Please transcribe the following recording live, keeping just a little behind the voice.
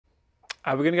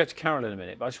We're going to go to Carol in a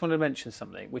minute, but I just wanted to mention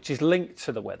something which is linked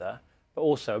to the weather, but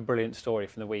also a brilliant story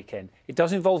from the weekend. It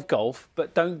does involve golf,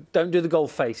 but don't do the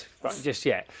golf face just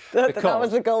yet. That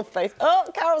was the golf face. Oh,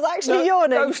 Carol's actually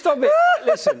yawning. No, stop it.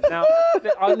 Listen, now,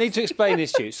 I need to explain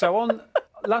this to you. So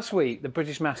last week, the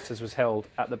British Masters was held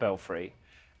at the Belfry,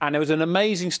 and there was an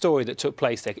amazing story that took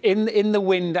place there, in the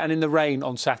wind and in the rain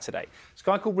on Saturday. This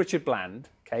guy called Richard Bland,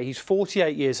 okay, he's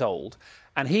 48 years old,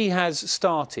 and he has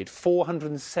started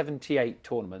 478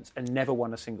 tournaments and never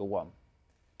won a single one.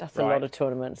 That's a lot of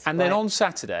tournaments. And then on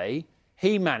Saturday,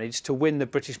 he managed to win the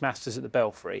British Masters at the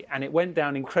Belfry, and it went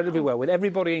down incredibly well with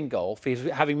everybody in golf. He's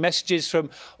having messages from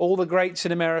all the greats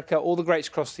in America, all the greats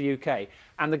across the UK.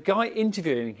 And the guy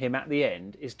interviewing him at the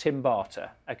end is Tim Barter,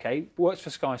 OK, works for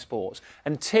Sky Sports.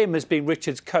 And Tim has been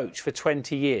Richard's coach for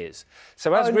 20 years.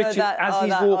 So as he's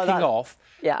walking off,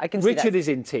 Richard is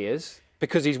in tears,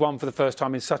 because he's won for the first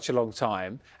time in such a long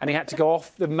time, and he had to go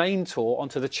off the main tour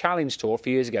onto the Challenge Tour a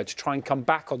few years ago to try and come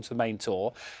back onto the main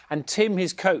tour. And Tim,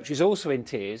 his coach, is also in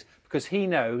tears because he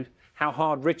knows how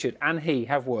hard Richard and he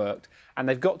have worked, and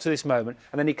they've got to this moment.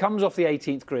 And then he comes off the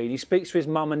 18th green, he speaks to his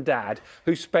mum and dad,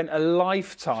 who spent a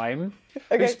lifetime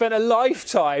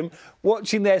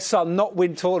watching their son not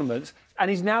win tournaments, and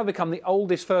he's now become the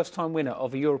oldest first-time winner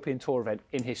of a European Tour event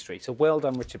in history. So well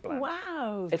done, Richard Bland.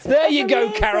 Wow. There you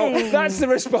go, Carol. That's the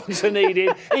response I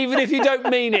needed, even if you don't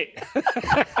mean it. No,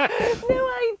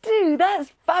 I do.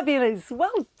 That's fabulous.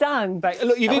 Well done.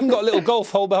 Look, you've even got a little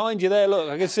golf hole behind you there. Look,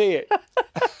 I can see it.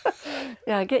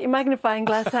 Yeah, get your magnifying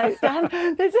glass out, Dan.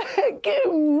 Good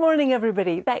morning,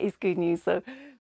 everybody. That is good news, though.